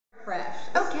Fresh.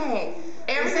 Okay.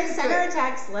 Everything's Send her a good.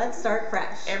 text. Let's start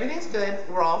fresh. Everything's good.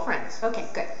 We're all friends. Okay,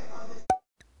 good.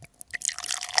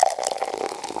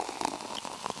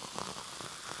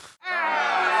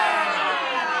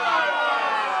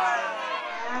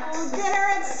 Dinner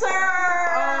at SUR.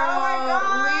 Oh my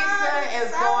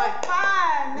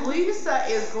God. Lisa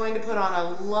is going to put on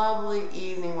a lovely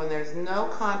evening when there's no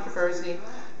controversy.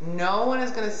 No one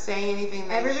is going to say anything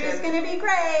they Everybody's shouldn't. going to be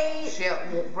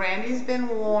great. Brandy's been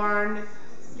warned.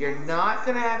 You're not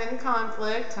going to have any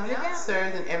conflict. Tony Yeah.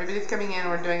 SUR, then everybody's coming in.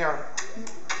 We're doing our...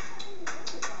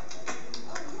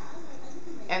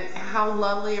 And how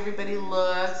lovely everybody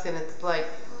looks. And it's like,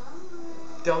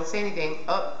 don't say anything.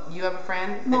 Oh, you have a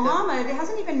friend? Muhammad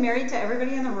hasn't he been married to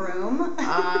everybody in the room?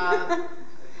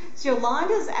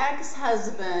 Yolanda's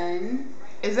ex-husband.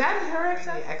 Is that her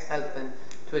ex-husband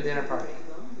to a dinner party?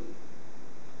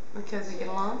 Because they get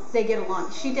along? They get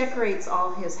along. She decorates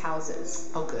all his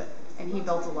houses. Oh, good. And he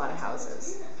built a lot of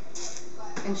houses.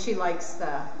 And she likes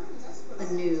the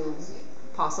new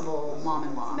possible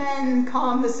mom-in-law. Men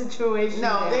calm the situation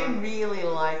No, down. they really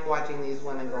like watching these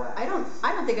women go out. I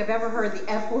don't think I've ever heard the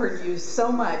F word used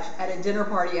so much at a dinner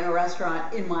party in a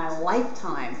restaurant in my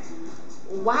lifetime.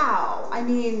 Wow. I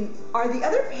mean, are the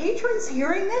other patrons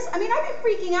hearing this? I mean, I'd be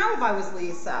freaking out if I was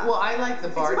Lisa. Well, I like the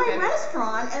bartender. It's my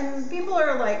restaurant, and people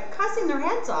are like cussing their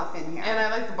heads off in here. And I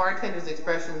like the bartender's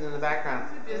expressions in the background.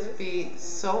 Just be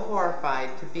so horrified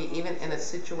to be even in a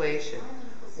situation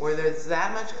where there's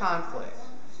that much conflict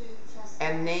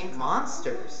and name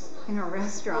monsters. In a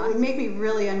restaurant. It would make me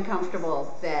really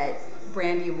uncomfortable that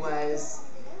Brandy was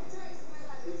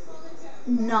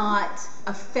not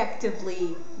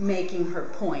effectively making her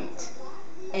point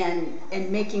and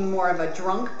making more of a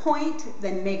drunk point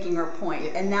than making her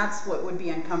point. And that's what would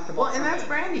be uncomfortable. Well, and that's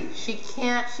Brandy. She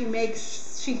can't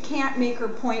make her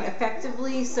point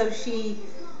effectively, so she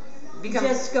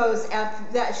just goes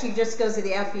to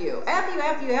the F you. F you,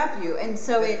 F you, F you. And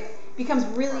so it becomes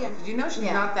really... Did you know she's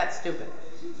not that stupid?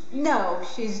 No,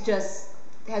 she's just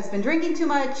has been drinking too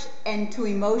much and too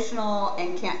emotional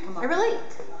and can't come up.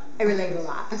 I relate a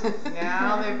lot.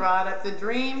 Now they brought up the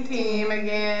dream team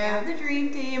again. Yeah, the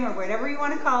dream team, or whatever you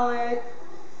want to call it.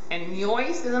 And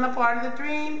Joyce isn't a part of the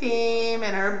dream team,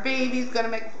 and her baby's gonna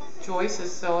make... Joyce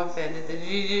is so offended that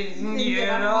she didn't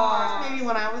get a heart. Maybe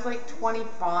when I was like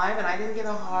 25 and I didn't get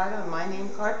a heart on my name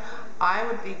card, I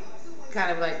would be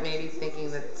kind of like maybe thinking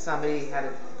that somebody had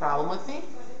a problem with me.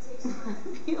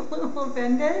 Be a little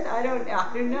offended? I don't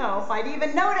know if I'd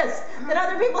even notice that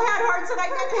other people had hearts and I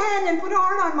got a pen and put a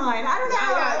heart on mine. I don't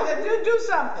know. Yeah, do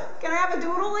something. Can I have a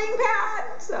doodling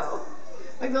pad? So.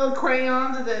 Like the little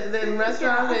crayons at the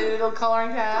restaurant, the little coloring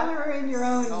pad. Color in your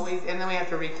own. And then we have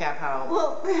to recap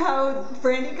how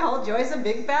Brandy called Joyce a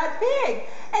big fat pig.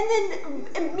 And then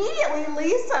immediately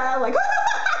Lisa, like,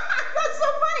 that's so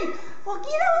funny. Well,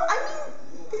 you know, I mean,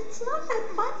 it's not that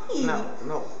funny.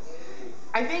 No.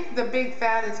 I think the big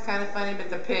fat is kind of funny, but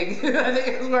the pig, I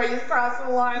think is where you cross the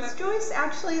line. Is Joyce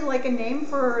actually like a name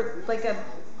for like a...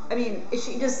 I mean, is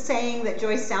she just saying that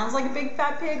Joyce sounds like a big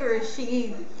fat pig, or is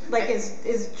she like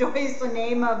is Joyce the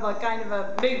name of a kind of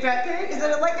a big fat pig? Is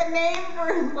it like a name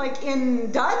for like in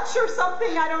Dutch or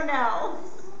something? I don't know.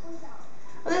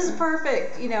 Well, this is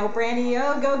perfect. You know, Brandy,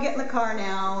 go get in the car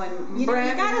now, and you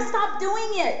gotta stop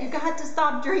doing it. You got to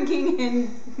stop drinking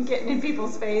and getting in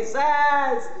people's faces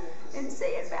and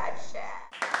saying bad shit.